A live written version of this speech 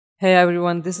Hey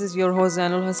everyone, this is your host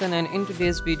Zainul Hassan, and in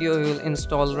today's video we will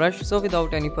install Rush. So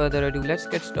without any further ado, let's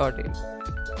get started.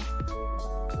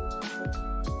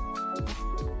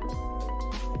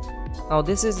 Now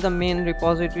this is the main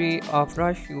repository of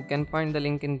Rush. You can find the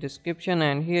link in description,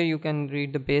 and here you can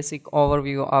read the basic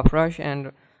overview of Rush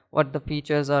and what the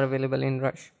features are available in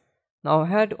Rush. Now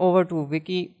head over to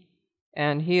wiki,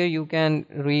 and here you can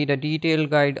read a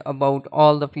detailed guide about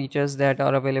all the features that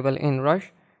are available in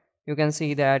Rush. You can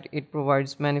see that it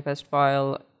provides manifest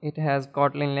file, it has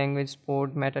Kotlin language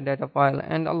support, metadata file,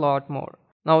 and a lot more.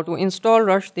 Now to install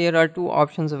Rush, there are two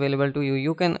options available to you.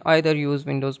 You can either use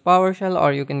Windows PowerShell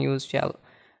or you can use Shell.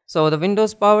 So the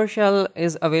Windows PowerShell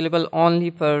is available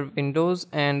only for Windows,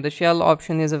 and the Shell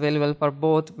option is available for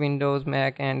both Windows,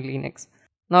 Mac, and Linux.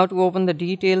 Now to open the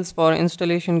details for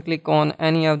installation, click on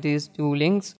any of these two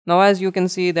links. Now as you can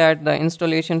see that the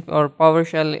installation for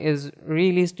PowerShell is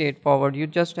really straightforward. You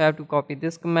just have to copy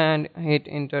this command, hit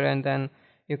enter, and then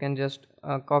you can just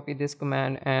copy this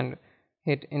command and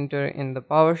hit enter in the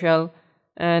PowerShell,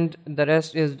 and the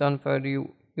rest is done for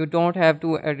you. You don't have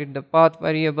to edit the path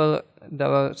variable,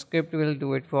 the script will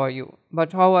do it for you.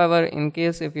 But however, in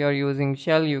case if you are using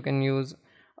shell, you can use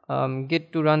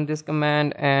git to run this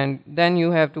command, and then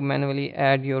you have to manually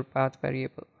add your path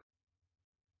variable.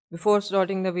 Before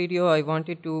starting the video, I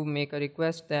wanted to make a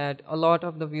request that a lot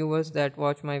of the viewers that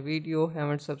watch my video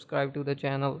haven't subscribed to the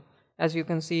channel. As you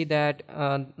can see that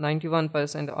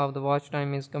 91% of the watch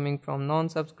time is coming from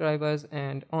non-subscribers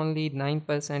and only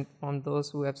 9% from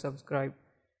those who have subscribed.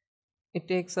 It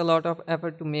takes a lot of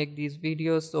effort to make these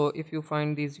videos, so if you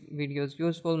find these videos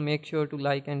useful, make sure to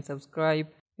like and subscribe.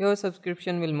 Your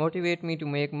subscription will motivate me to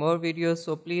make more videos,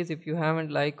 so please, if you haven't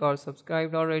liked or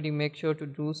subscribed already, make sure to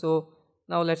do so.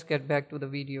 Now let's get back to the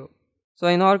video. So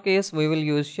in our case, we will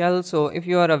use shell. So if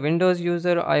you are a Windows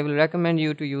user, I will recommend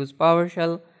you to use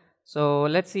PowerShell. So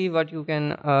let's see what you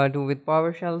can do with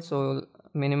PowerShell. So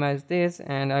minimize this,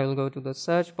 and I will go to the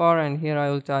search bar, and here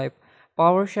I will type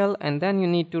PowerShell, and then you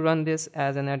need to run this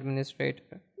as an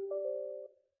administrator.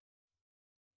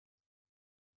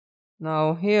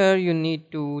 Now here you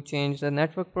need to change the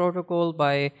network protocol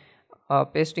by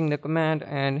pasting the command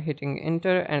and hitting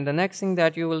enter, and the next thing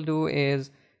that you will do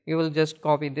is you will just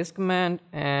copy this command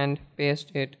and paste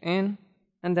it in,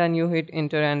 and then you hit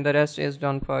enter, and the rest is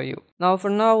done for you. Now for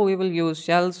now we will use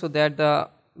shell so that the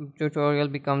tutorial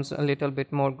becomes a little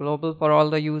bit more global for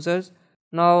all the users.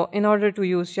 Now in order to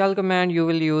use shell command, you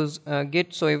will use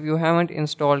git. So if you haven't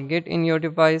installed git in your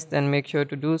device, then make sure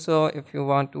to do so. If you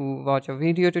want to watch a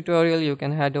video tutorial, you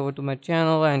can head over to my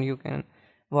channel and you can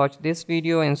watch this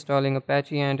video installing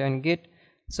Apache and git.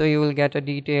 So you will get a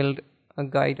detailed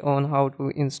guide on how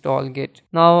to install git.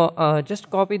 Now just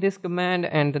copy this command,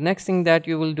 and the next thing that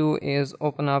you will do is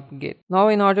open up git. Now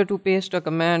in order to paste a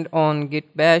command on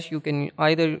git bash, you can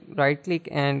either right click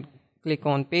and click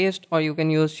on paste, or you can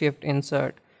use shift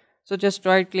insert. So just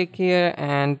right click here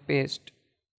and paste,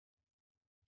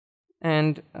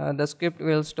 and the script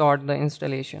will start the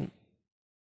installation.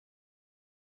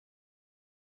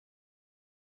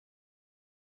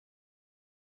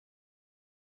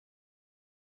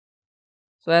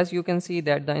 So as you can see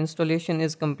that the installation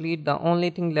is complete. The only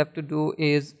thing left to do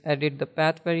is edit the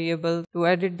path variable. To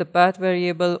edit the path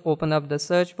variable, open up the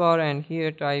search bar and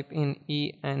here type in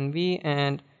env,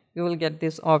 and you will get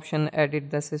this option,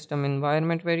 edit the system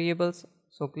environment variables.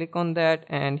 So click on that,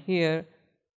 and here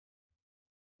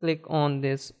click on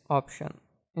this option,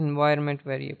 environment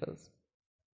variables.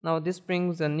 Now this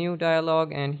brings a new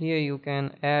dialog, and here you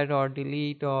can add or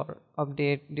delete or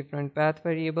update different path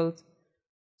variables.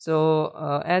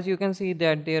 So as you can see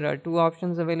that there are two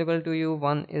options available to you.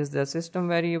 One is the system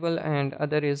variable and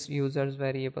other is users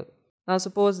variable. Now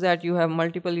suppose that you have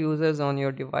multiple users on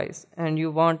your device and you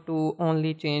want to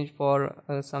only change for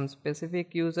some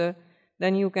specific user,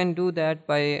 then you can do that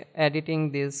by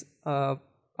editing this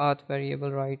path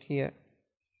variable right here.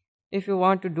 If you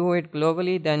want to do it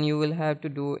globally, then you will have to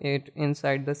do it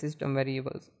inside the system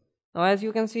variables. Now as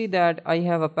you can see that I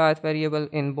have a path variable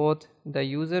in both the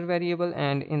user variable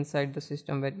and inside the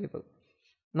system variable.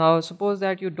 Now suppose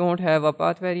that you don't have a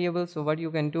path variable, so what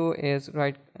you can do is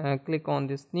click on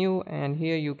this new, and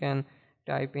here you can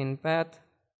type in path,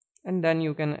 and then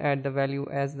you can add the value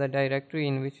as the directory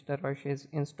in which the Rush is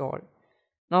installed.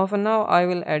 Now for now I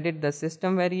will edit the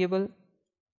system variable,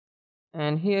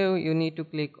 and here you need to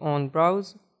click on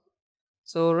browse.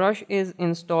 So Rush is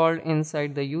installed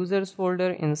inside the users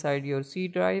folder inside your C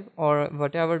drive or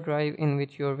whatever drive in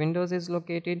which your Windows is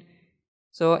located.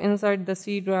 So inside the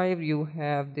C drive you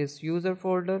have this user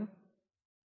folder,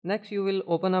 Next, you will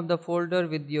open up the folder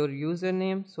with your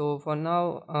username. So for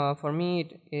now, for me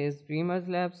it is Dreamers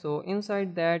Lab. So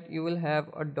inside that you will have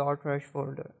a .rush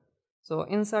folder. So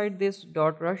inside this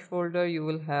 .rush folder you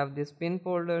will have this pin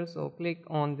folder. So click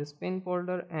on this pin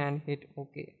folder and hit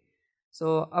OK.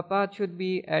 So a path should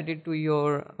be added to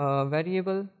your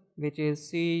variable, which is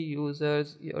C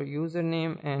users, your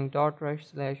username, and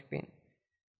 .rush/pin.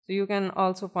 So you can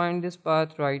also find this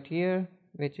path right here,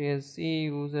 which is C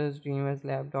users dreamers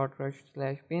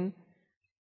lab.rush/pin.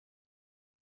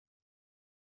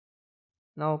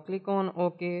 Now click on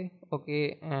OK,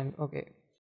 OK, and OK.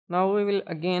 Now we will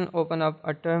again open up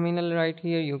a terminal right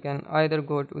here. You can either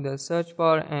go to the search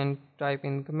bar and type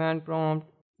in command prompt,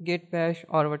 git bash,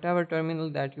 or whatever terminal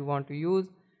that you want to use.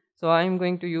 So I am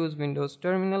going to use Windows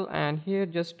terminal, and here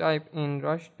just type in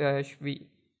rush-v.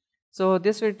 So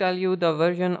this will tell you the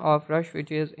version of Rush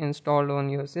which is installed on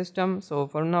your system. So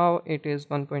for now it is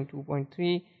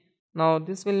 1.2.3. Now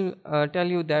this will tell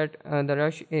you that the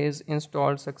Rush is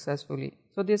installed successfully.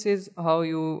 So this is how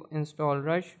you install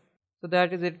Rush. So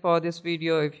that is it for this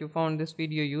video. If you found this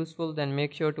video useful, then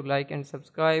make sure to like and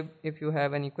subscribe. If you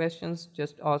have any questions,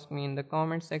 just ask me in the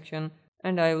comment section,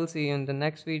 and I will see you in the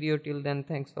next video. Till then,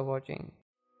 thanks for watching.